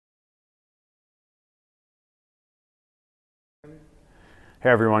Hey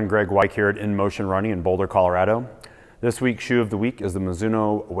everyone, Greg Weich here at In Motion Running in Boulder, Colorado. This week's shoe of the week is the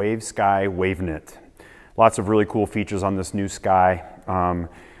Mizuno Waveknit. Lots of really cool features on this new Sky.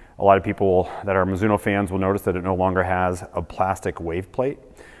 A lot of people that are Mizuno fans will notice that it no longer has a plastic wave plate.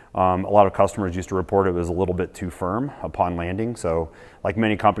 A lot of customers used to report it was a little bit too firm upon landing, so like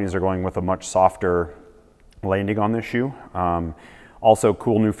many companies are going with a much softer landing on this shoe. Also,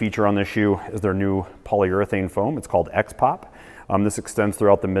 cool new feature on this shoe is their new polyurethane foam. It's called X-Pop. This extends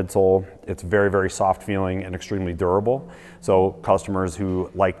throughout the midsole. It's very, very soft feeling and extremely durable. So customers who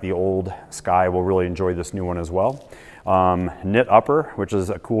like the old Sky will really enjoy this new one as well. Knit upper, which is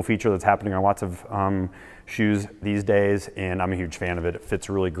a cool feature that's happening on lots of shoes these days, and I'm a huge fan of it. It fits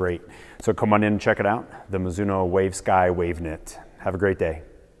really great. So come on in and check it out, the Mizuno Waveknit. Have a great day.